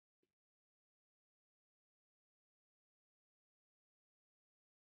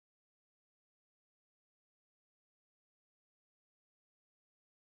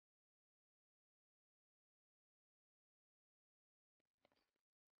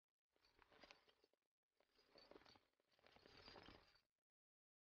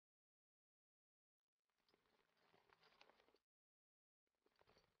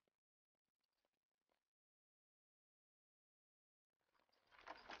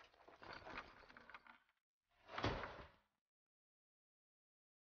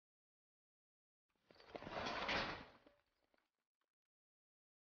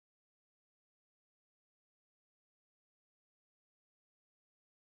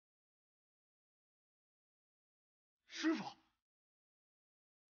师傅，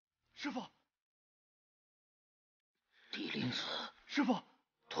师傅，地灵子，师傅，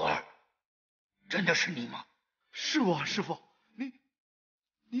徒儿，真的是你吗？是我，师傅，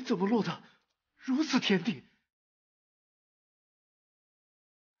你怎么落得如此田地？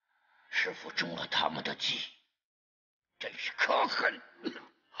师傅中了他们的计，真是可恨。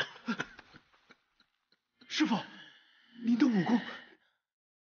师傅，您的武功……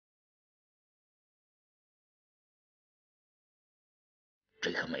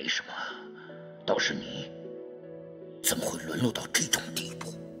这个没什么，倒是你，怎么会沦落到这种地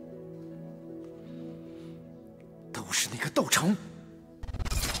步？都是那个窦成。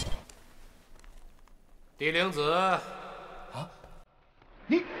地灵子，啊，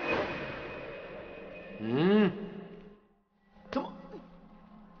你，怎么？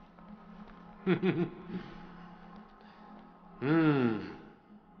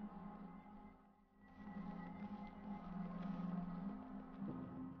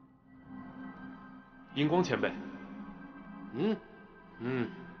荧光前辈，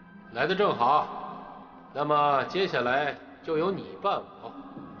来的正好。那么接下来就由你扮我，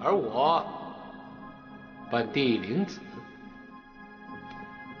而我扮地灵子。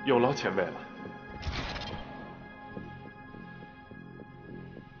有劳前辈了。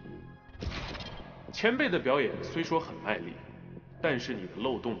前辈的表演虽说很卖力，但是你的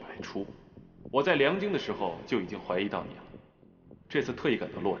漏洞百出。我在梁京的时候就已经怀疑到你了，这次特意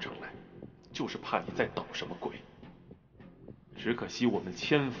赶到洛城来，就是怕你再捣什么鬼。只可惜我们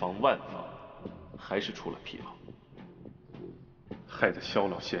千防万防，还是出了纰漏，害得萧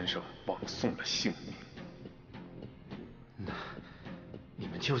老先生枉送了性命。那你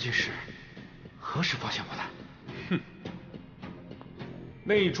们究竟是何时发现我的？哼，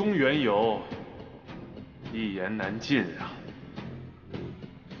内中缘由，一言难尽啊。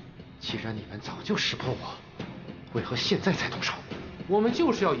既然你们早就识破我，为何现在才动手？我们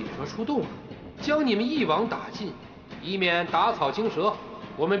就是要引蛇出洞啊，将你们一网打尽，以免打草惊蛇。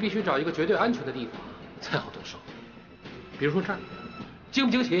我们必须找一个绝对安全的地方才好动手。比如说这儿，惊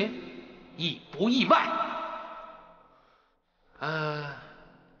不惊喜，意不意外？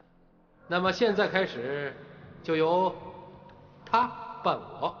那么现在开始，就由他扮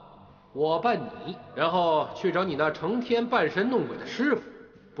我，我扮你，然后去找你那成天扮神弄鬼的师傅，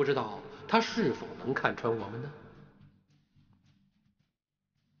不知道他是否能看穿我们呢？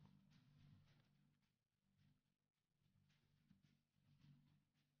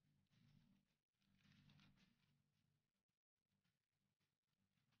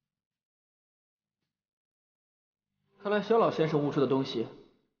看来萧老先生悟出的东西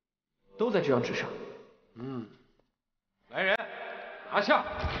都在这张纸上。来人，拿下！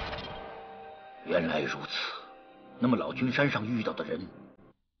原来如此，那么老君山上遇到的人，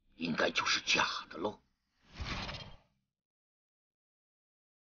应该就是假的喽。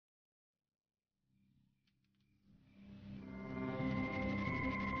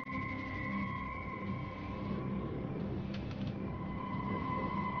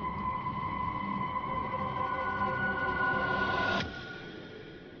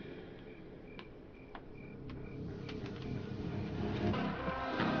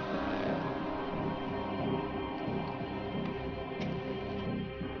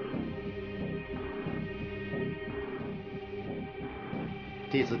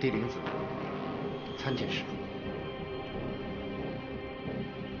弟子地灵子参见师父。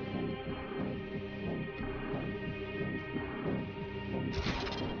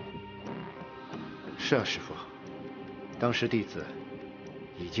是啊，师父，当时弟子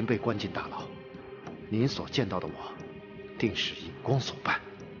已经被关进大牢，您所见到的我，定是引弓所伴。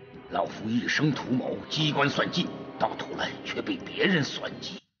老夫一生图谋，机关算尽，到头来却被别人算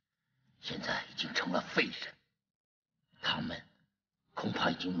计，现在已经成了废人。他们恐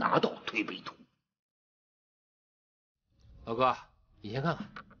怕已经拿到推背图。老哥，你先看看，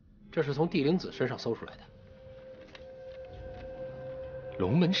这是从地灵子身上搜出来的。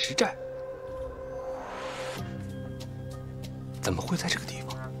龙门石寨怎么会在这个地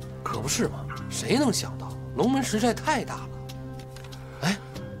方？可不是嘛，谁能想到龙门石寨太大了？哎，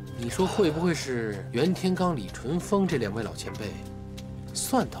你说会不会是袁天罡、李淳风这两位老前辈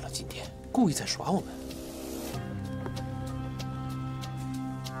算到了今天，故意在耍我们？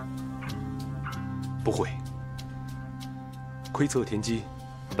不会，窥测天机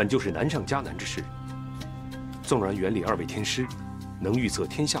本就是难上加难之事。纵然原理二位天师能预测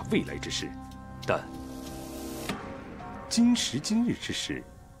天下未来之事，但今时今日之事，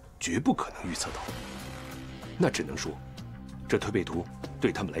绝不可能预测到。那只能说，这推背图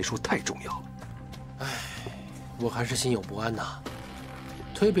对他们来说太重要了。唉，我还是心有不安呐。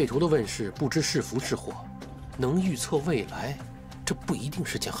推背图的问世，不知是福是祸，能预测未来，这不一定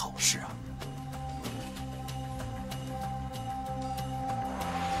是件好事啊。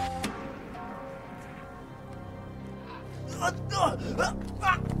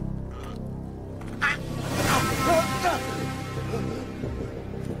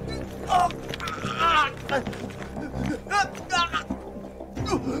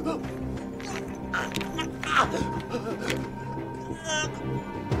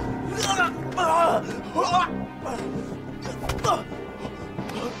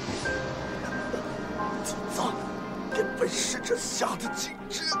给本使者下的禁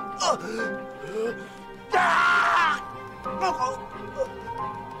制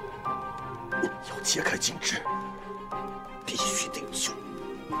要解开禁制，必须得救。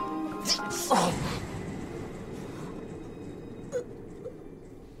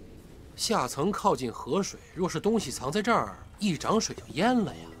下层靠近河水，若是东西藏在这儿，一涨水就淹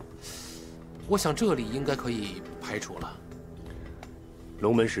了呀。我想这里应该可以排除了。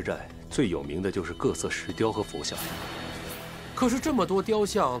龙门石寨最有名的就是各色石雕和佛像，可是这么多雕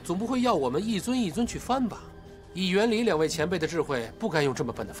像，总不会要我们一尊一尊去翻吧？以原理两位前辈的智慧，不该用这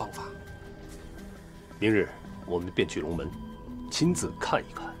么笨的方法。明日我们便去龙门，亲自看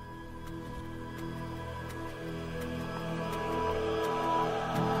一看。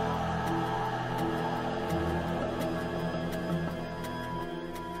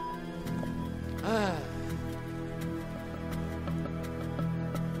哎，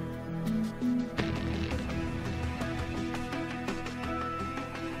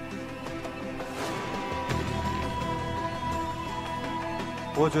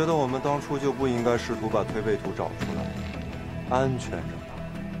我觉得我们当初就不应该试图把推背图找出来，安全着呢。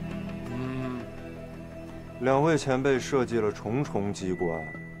两位前辈设计了重重机关，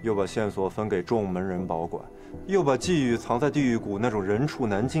又把线索分给众门人保管，又把寄语藏在地狱谷那种人畜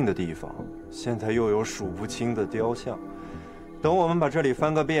难进的地方，现在又有数不清的雕像。等我们把这里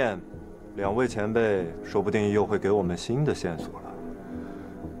翻个遍，两位前辈说不定又会给我们新的线索了。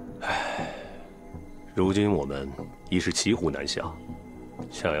唉，如今我们已是骑虎难下，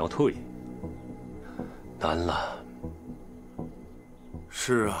想要退，难了。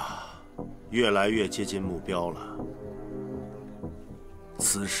是啊，越来越接近目标了。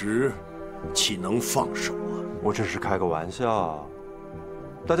此时，岂能放手啊？我只是开个玩笑，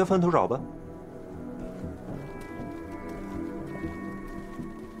大家分头找吧。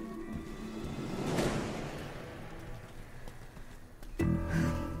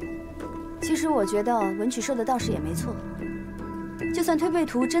其实我觉得文曲说的倒是也没错，就算推背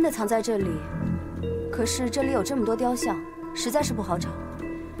图真的藏在这里，可是这里有这么多雕像，实在是不好找。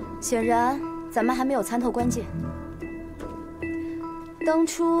显然咱们还没有参透关键。当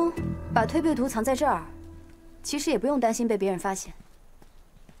初把推背图藏在这儿，其实也不用担心被别人发现。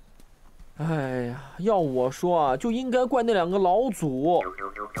哎呀，要我说啊，就应该怪那两个老祖。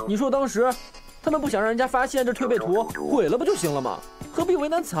你说当时他们不想让人家发现这推背图，毁了不就行了吗？何必为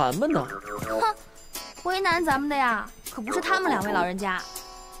难咱们呢？哼，为难咱们的呀，可不是他们两位老人家，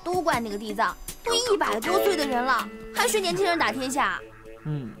都怪那个地藏，都100多岁的人了，还学年轻人打天下。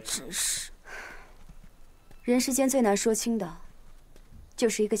真是。人世间最难说清的，就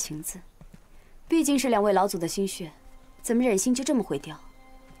是一个情字。毕竟是两位老祖的心血，怎么忍心就这么毁掉？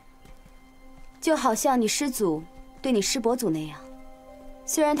就好像你师祖对你师伯祖那样，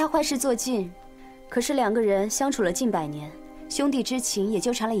虽然他坏事做尽，可是两个人相处了近100年，兄弟之情也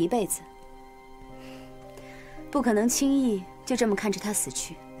纠缠了一辈子，不可能轻易就这么看着他死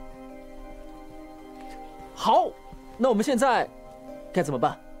去。好，那我们现在该怎么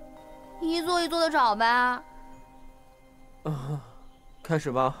办？一座一座的找呗。开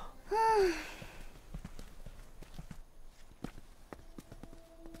始吧。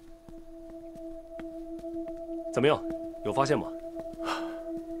怎么样，有发现吗？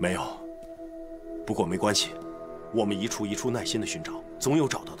没有。不过没关系，我们一处一处耐心的寻找，总有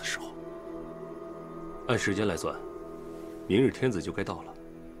找到的时候。按时间来算，明日天子就该到了。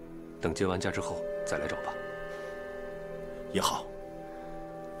等接完驾之后再来找吧。也好。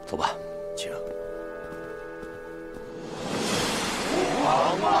走吧，请。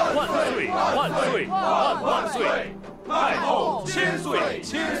万岁！万岁！万岁！太后千岁！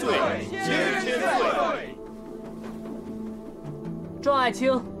千岁！千岁！众爱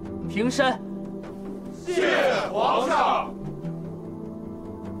卿，平身。谢皇上。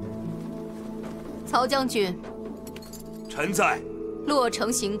曹将军，臣在。落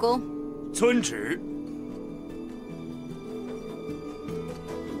城行宫。遵旨。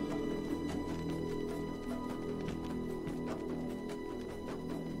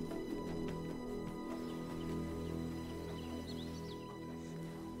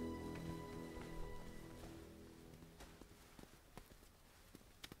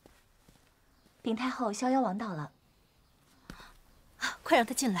禀太后，逍遥王到了。快让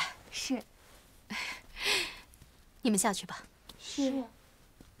他进来。是。你们下去吧。是。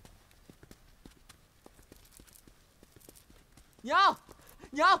娘，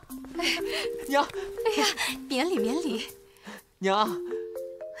娘，娘！哎呀，免礼免礼。娘，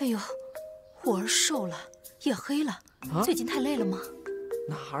哎呦，我儿瘦了，也黑了。最近太累了吗？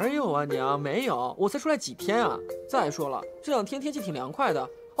哪有啊，娘，没有，我才出来几天啊。再说了，这2天天气挺凉快的，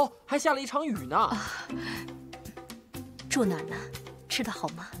哦，还下了一场雨呢。住哪儿呢？吃的好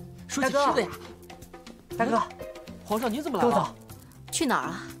吗？说起吃的呀，大哥，皇上您怎么来了？跟我走。去哪儿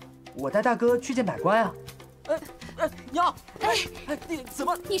啊？我带大哥去见百官啊。娘，你怎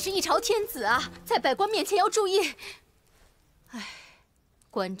么？你是一朝天子啊，在百官面前要注意。哎，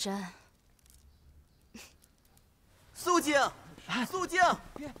关瞻。肃静，肃静！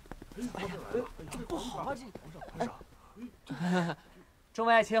哎呀，不好啊，众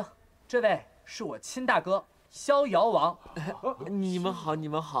位爱卿，这位是我亲大哥逍遥王。你们好，你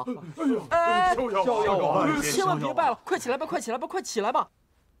们好。哎，逍遥王，千万别拜了，快起来吧，快起来吧，快起来吧！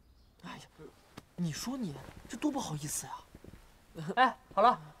哎呀，你说你这多不好意思呀！哎，好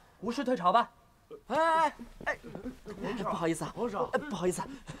了，无事退朝吧。哎，不好意思啊，皇上，不好意思。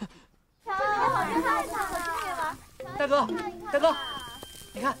大哥，大哥，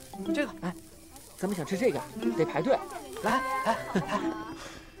你看这个，哎，咱们想吃这个得排队。来，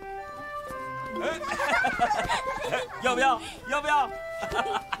要不要？要不要？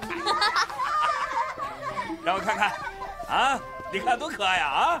让我看看，啊，你看多可爱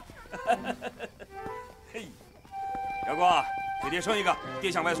啊！嘿，姚光，给爹生一个，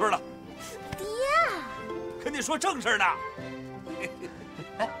爹想外孙了。爹，跟你说正事呢。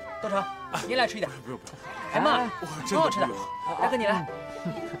哎，多成，你来吃一点。不用，还慢，真好吃的。大哥你来。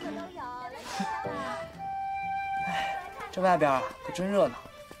哎，这外边啊可真热闹，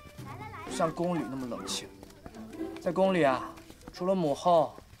不像宫里那么冷清。在宫里啊，除了母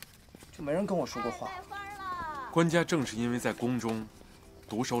后，就没人跟我说过话。官家正是因为在宫中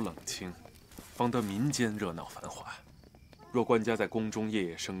独守冷清，方得民间热闹繁华。若官家在宫中夜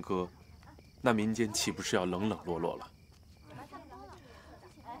夜笙歌，那民间岂不是要冷冷落落了？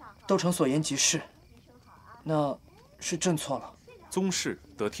都城所言极是，那是朕错了。宗室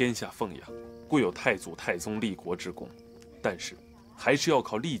得天下奉养，故有太祖太宗立国之功，但是还是要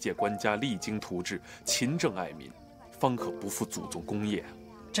靠历届官家励精图治、勤政爱民，方可不负祖宗功业。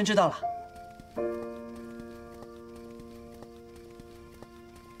朕知道了。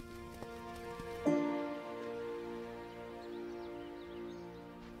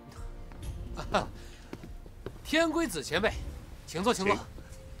天龟子前辈，请坐，请坐。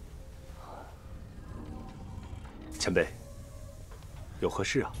前辈，有何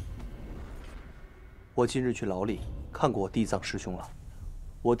事啊？我今日去牢里看过我地藏师兄了。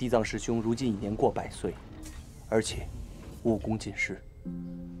我地藏师兄如今已年过100岁，而且武功尽失，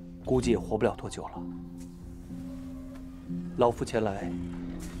估计也活不了多久了。老夫前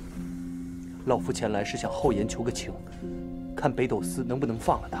来是向后岩求个情，看北斗司能不能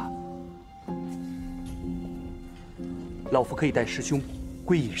放了他。老夫可以带师兄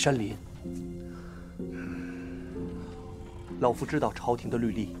归隐山林。老夫知道朝廷的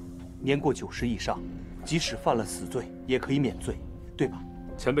律例，年过90以上，即使犯了死罪，也可以免罪，对吧？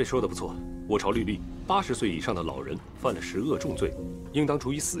前辈说的不错，我朝律例，80岁以上的老人犯了10恶重罪，应当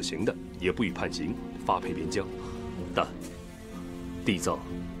处以死刑的，也不予判刑，发配边疆。但地藏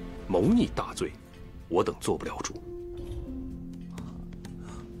谋逆大罪，我等做不了主。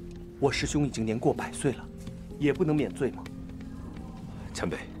我师兄已经年过100岁了，也不能免罪吗？前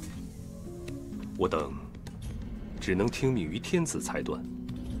辈，我等只能听命于天子裁断。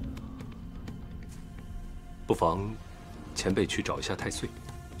不妨前辈去找一下太岁，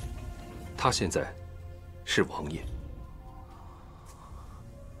他现在是王爷。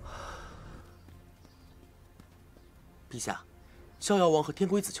陛下，逍遥王和天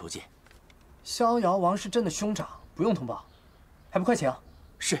龟子求见。逍遥王是朕的兄长，不用通报，还不快请？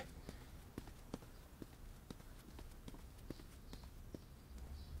是。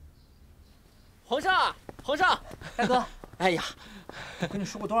皇上，皇上，大哥，哎呀，我跟你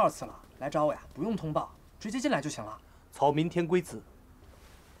说过多少次了，来找我呀，不用通报，直接进来就行了。草民天龟子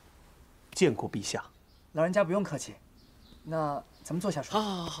见过陛下。老人家不用客气，那咱们坐下说。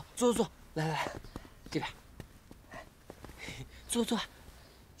好，坐，来，这边，坐。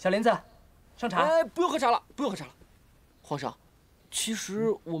小林子，上茶。哎，不用喝茶了。皇上，其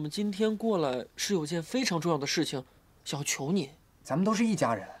实我们今天过来是有件非常重要的事情，想要求你。咱们都是一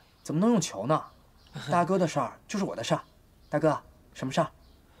家人，怎么能用求呢？大哥的事儿就是我的事儿。大哥，什么事儿？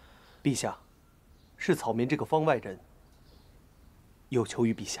陛下，是草民这个方外人有求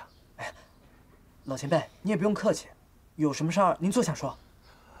于陛下。老前辈，你也不用客气，有什么事儿您坐下说。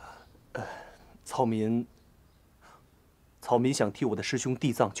草民想替我的师兄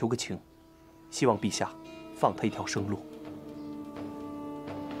地藏求个情，希望陛下放他一条生路。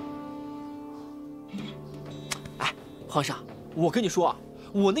哎，皇上，我跟你说啊，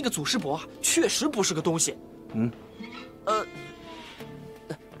我那个祖师伯啊，确实不是个东西。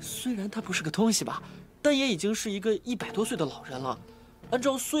虽然他不是个东西吧，但也已经是一个100多岁的老人了。按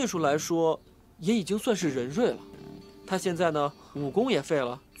照岁数来说，也已经算是人瑞了。他现在呢，武功也废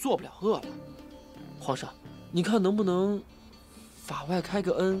了，做不了恶了。皇上，你看能不能法外开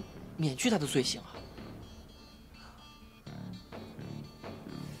个恩，免去他的罪行啊？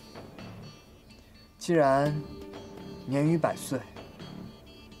既然年逾100岁，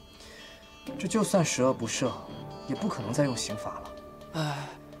这就算十恶不赦，也不可能再用刑罚了。哎，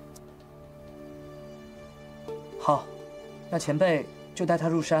好，那前辈就带他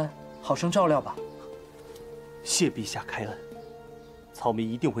入山，好生照料吧。谢陛下开恩，草民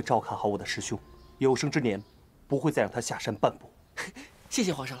一定会照看好我的师兄，有生之年不会再让他下山半步。谢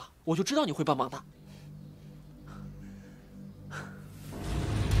谢皇上了，我就知道你会帮忙的。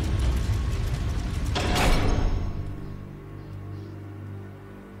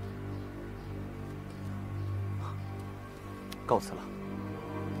告辞了。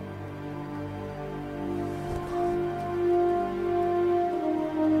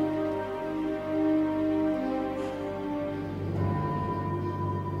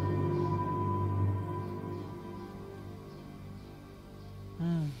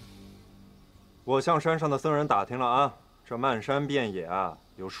我向山上的僧人打听了啊，这漫山遍野啊，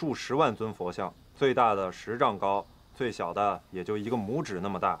有数十万尊佛像，最大的10丈高，最小的也就1个拇指那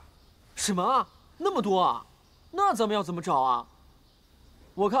么大。什么？那么多啊？那咱们要怎么找啊？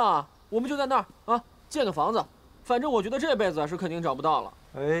我看啊，我们就在那儿啊建个房子，反正我觉得这辈子是肯定找不到了。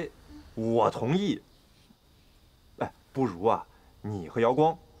哎，我同意。哎，不如啊，你和瑶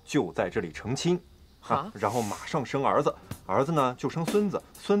光就在这里成亲。然后马上生儿子，儿子呢就生孙子，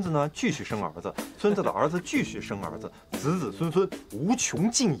孙子呢继续生儿子，孙子的儿子继续生儿子，子子孙孙无穷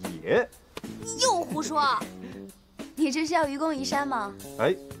尽也。又胡说！你这是要愚公移山吗？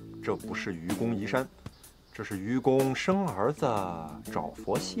哎，这不是愚公移山，这是愚公生儿子找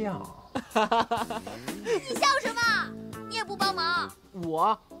佛像。你笑什么？你也不帮忙？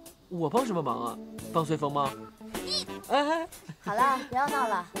我帮什么忙啊？帮随风吗？你哎，好了，不要闹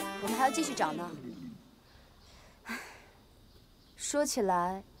了，我们还要继续找呢。说起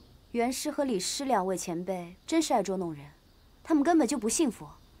来，袁师和李师2位前辈真是爱捉弄人，他们根本就不信佛，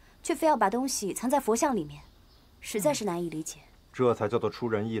却非要把东西藏在佛像里面，实在是难以理解。这才叫做出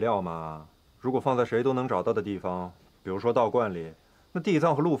人意料嘛！如果放在谁都能找到的地方，比如说道观里，那地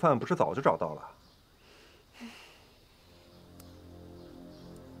藏和陆犯不是早就找到了？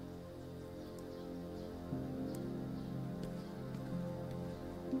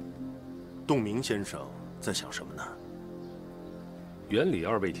洞明先生在想什么呢？原理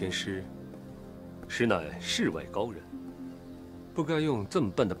2位天师，实乃世外高人，不该用这么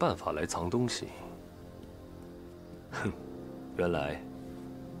笨的办法来藏东西。哼，原来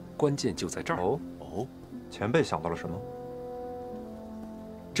关键就在这儿。哦，前辈想到了什么？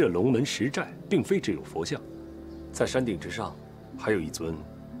这龙门石寨并非只有佛像，在山顶之上还有一尊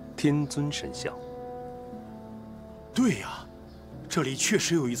天尊神像。对呀，这里确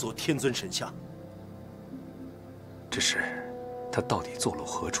实有一座天尊神像。只是他到底坐落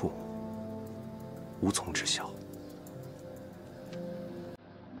何处，无从知晓。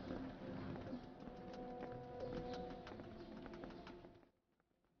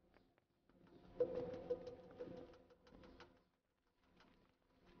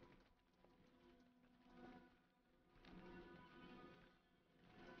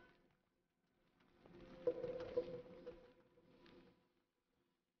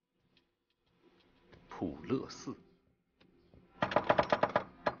普乐寺。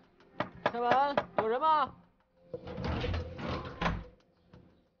开门，有人吗？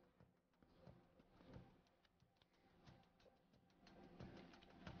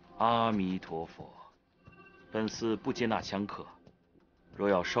阿弥陀佛，本寺不接纳香客，若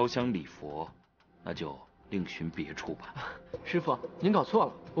要烧香礼佛，那就另寻别处吧。师傅，您搞错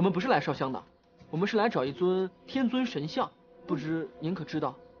了，我们不是来烧香的，我们是来找一尊天尊神像，不知您可知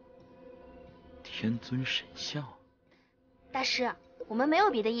道？天尊神像？大师，我们没有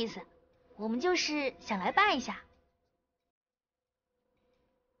别的意思，我们就是想来拜一下。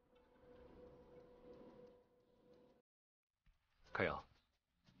开阳，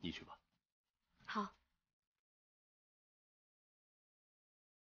你去吧。好。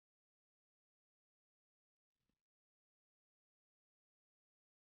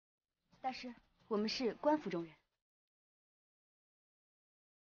大师，我们是官府中人。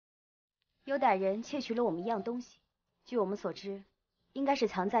有歹人窃取了我们一样东西，据我们所知，应该是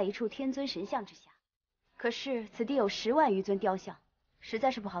藏在一处天尊神像之下。可是此地有10万余尊雕像，实在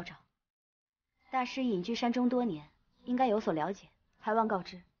是不好找。大师隐居山中多年，应该有所了解，还望告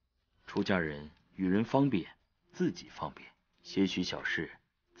知。出家人与人方便，自己方便，些许小事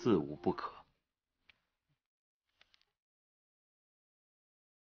自无不可。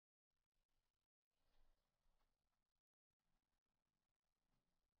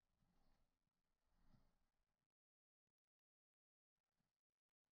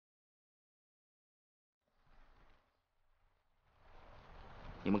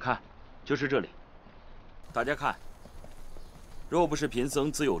你们看，就是这里。大家看，若不是贫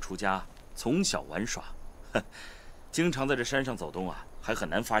僧自幼出家，从小玩耍，经常在这山上走动啊，还很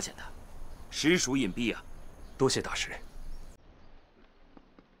难发现他，实属隐蔽啊。多谢大师。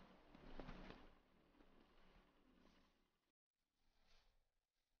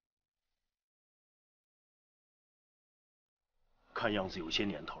看样子有些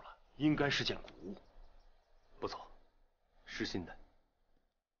年头了，应该是件古物。不错，是新的。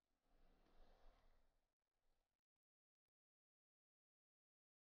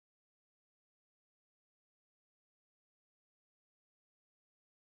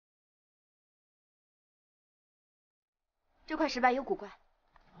这块石板有古怪。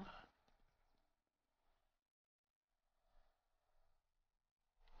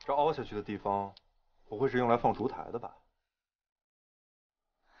这凹下去的地方，不会是用来放烛台的吧？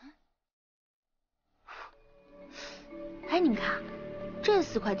哎，你们看，这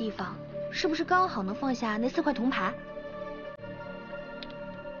4块地方是不是刚好能放下那4块铜牌？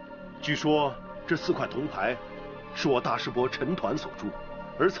据说这4块铜牌是我大师伯陈团所铸，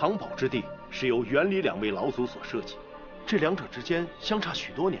而藏宝之地是由园里2位老祖所设计，这2者之间相差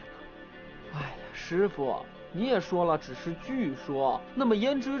许多年呢。哎呀，师傅，你也说了，只是据说。那么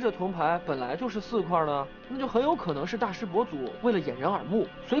胭脂这铜牌本来就是4块呢，那就很有可能是大师伯祖为了掩人耳目，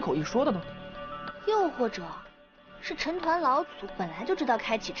随口一说的呢。又或者是陈团老祖本来就知道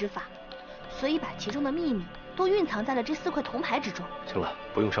开启之法，所以把其中的秘密都蕴藏在了这4块铜牌之中。行了，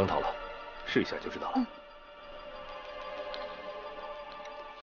不用商讨了，试一下就知道了。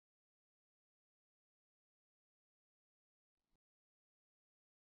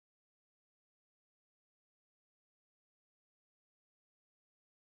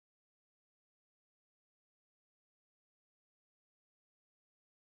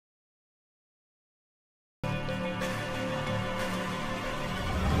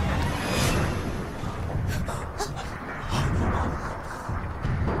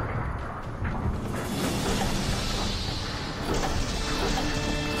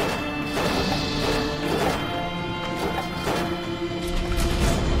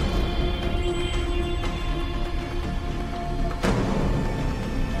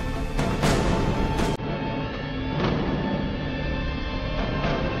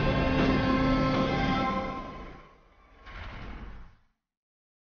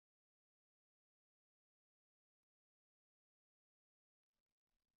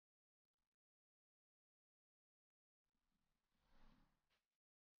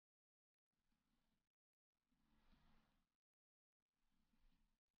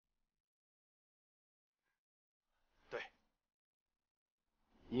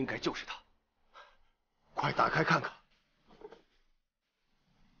应该就是他，快打开看看！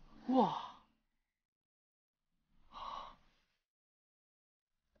哇！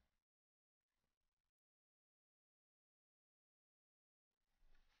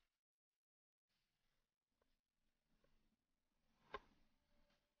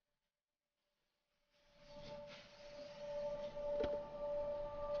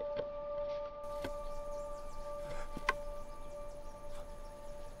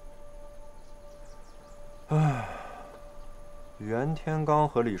唉，袁天罡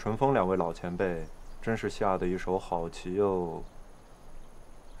和李淳风2位老前辈真是下的一手好棋哟。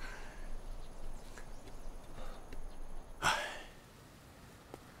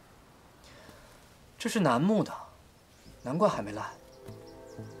这是楠木的，难怪还没烂。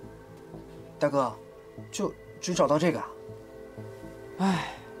大哥，就只找到这个啊？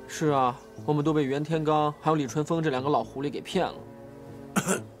唉，是啊，我们都被袁天罡还有李淳风这2个老狐狸给骗了。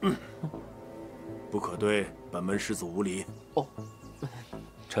不可对本门师祖无礼。哦，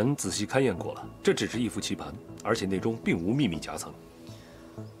臣仔细勘验过了，这只是一副棋盘，而且内中并无秘密夹层。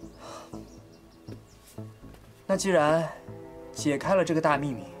那既然解开了这个大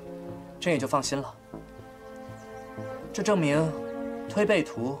秘密，朕也就放心了。这证明推背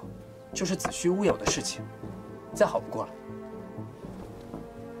图就是子虚乌有的事情，再好不过了。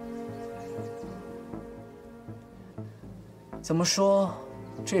怎么说，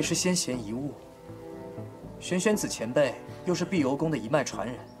这也是先贤遗物。玄玄子前辈又是碧游宫的一脉传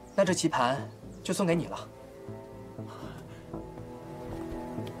人，那这棋盘就送给你了。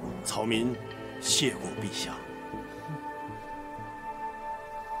草民谢过陛下。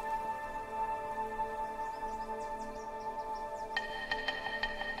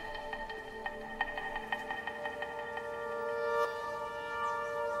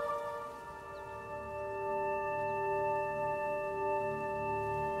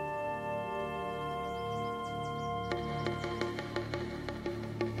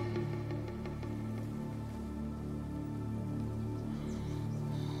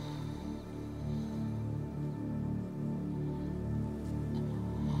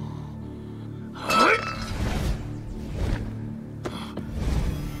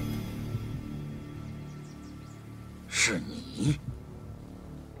是你？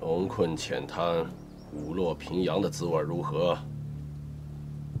龙困浅滩，虎落平阳的滋味如何？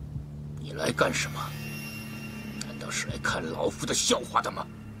你来干什么？难道是来看老夫的笑话的吗？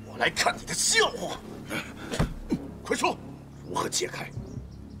我来看你的笑话。快说，如何解开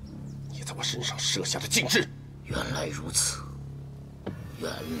你在我身上设下的禁制？原来如此，原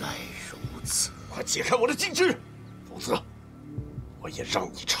来如此。快解开我的禁制，否则我也让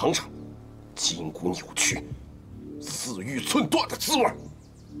你尝尝筋骨扭曲、四欲寸断的滋味。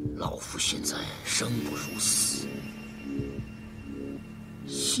老夫现在生不如死，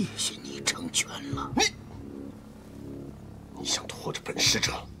谢谢你成全了。你想拖着本使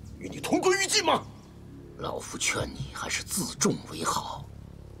者与你同归于尽吗？老夫劝你还是自重为好。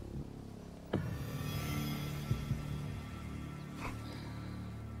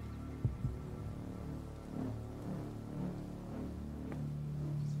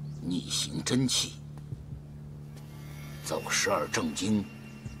逆行真气，走12正经，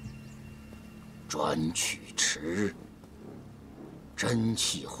转曲池，真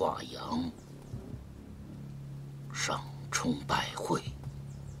气化阳，上冲百会。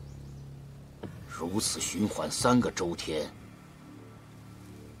如此循环3个周天，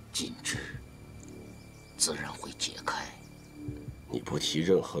禁制自然会解开。你不提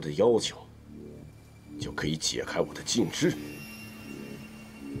任何的要求，就可以解开我的禁制。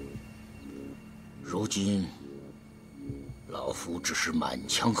如今，老夫只是满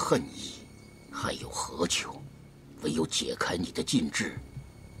腔恨意，还有何求？唯有解开你的禁制，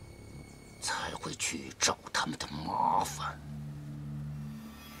才会去找他们的麻烦。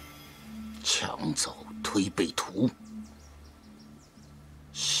抢走推背图，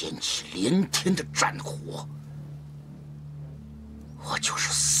掀起连天的战火，我就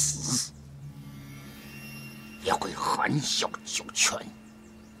是死，也会含笑九泉。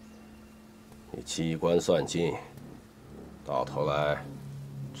你机关算尽，到头来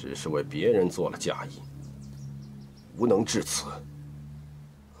只是为别人做了嫁衣，无能至此，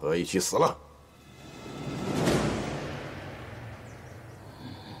何以去死了？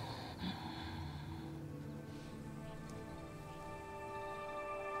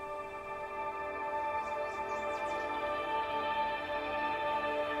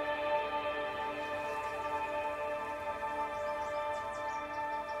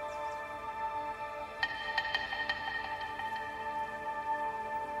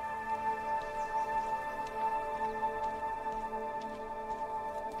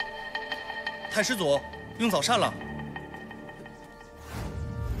太师祖，用早膳了。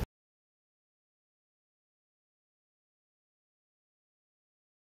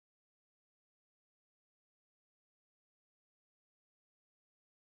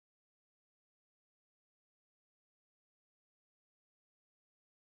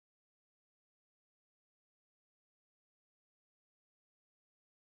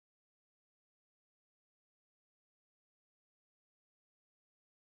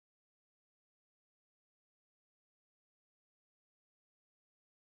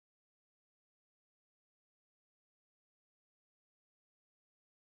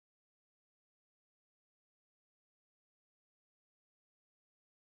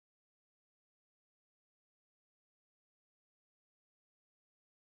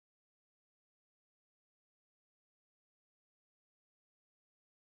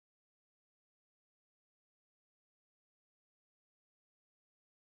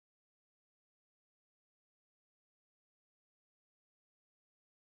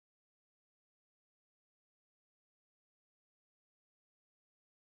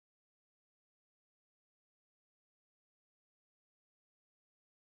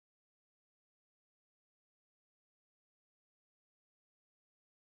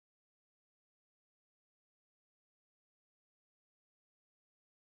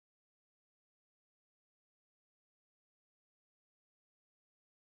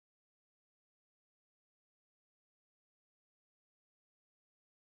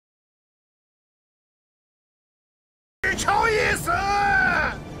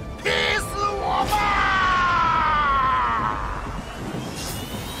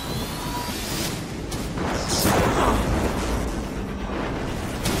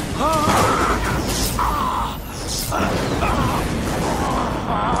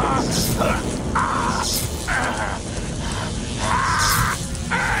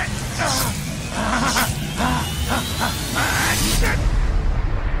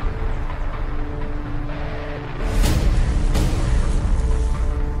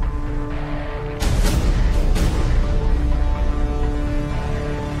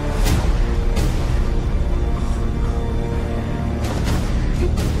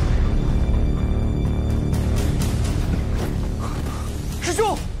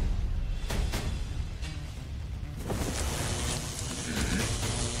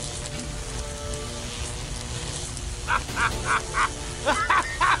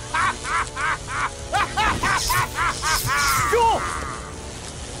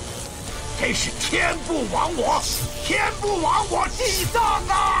还是天不亡我，天不亡我地藏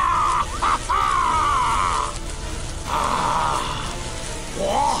啊！哈哈！啊！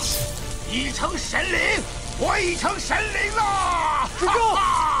我已成神灵，我已成神灵了！师兄，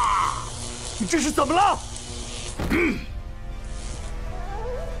你这是怎么了？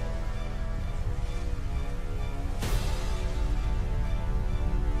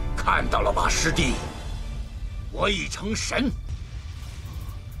看到了吧，师弟，我已成神。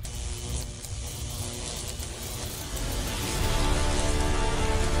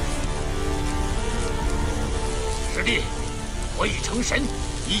师弟，我已成神，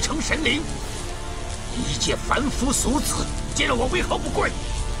已成神灵。一介凡夫俗子，见了我为何不跪？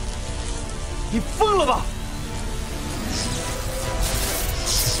你疯了吧！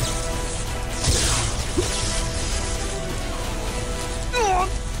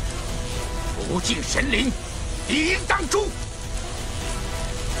不敬神灵，理应当诛。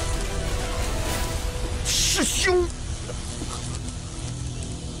师兄，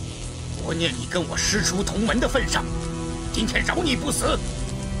我念你跟我师出同门的份上，今天饶你不死。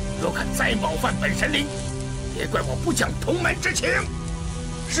若敢再冒犯本神灵，别怪我不讲同门之情。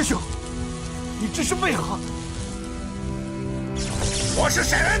师兄，你这是为何？我是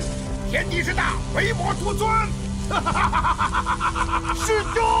神，天地之大，唯我独尊。师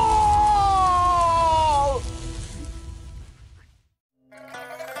兄。